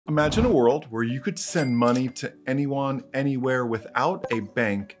Imagine a world where you could send money to anyone, anywhere without a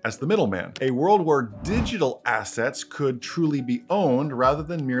bank as the middleman. A world where digital assets could truly be owned rather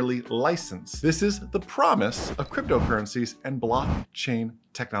than merely licensed. This is the promise of cryptocurrencies and blockchain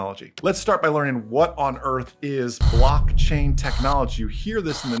technology. Let's start by learning what on earth is blockchain technology. You hear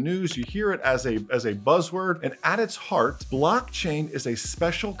this in the news, you hear it as a buzzword, and at its heart, blockchain is a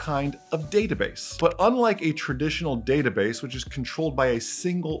special kind of database. But unlike a traditional database, which is controlled by a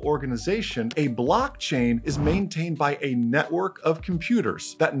single organization, a blockchain is maintained by a network of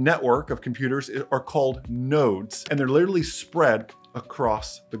computers. That network of computers are called nodes, and they're literally spread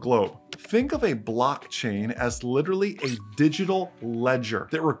across the globe. Think of a blockchain as literally a digital ledger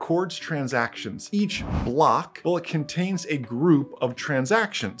that records transactions. Each block, well, it contains a group of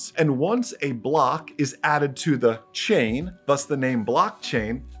transactions. And once a block is added to the chain, thus the name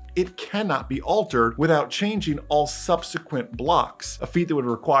blockchain, it cannot be altered without changing all subsequent blocks, a feat that would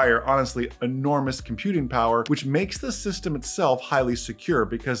require, honestly, enormous computing power, which makes the system itself highly secure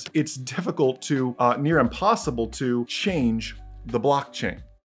because it's difficult to, near impossible to change the blockchain.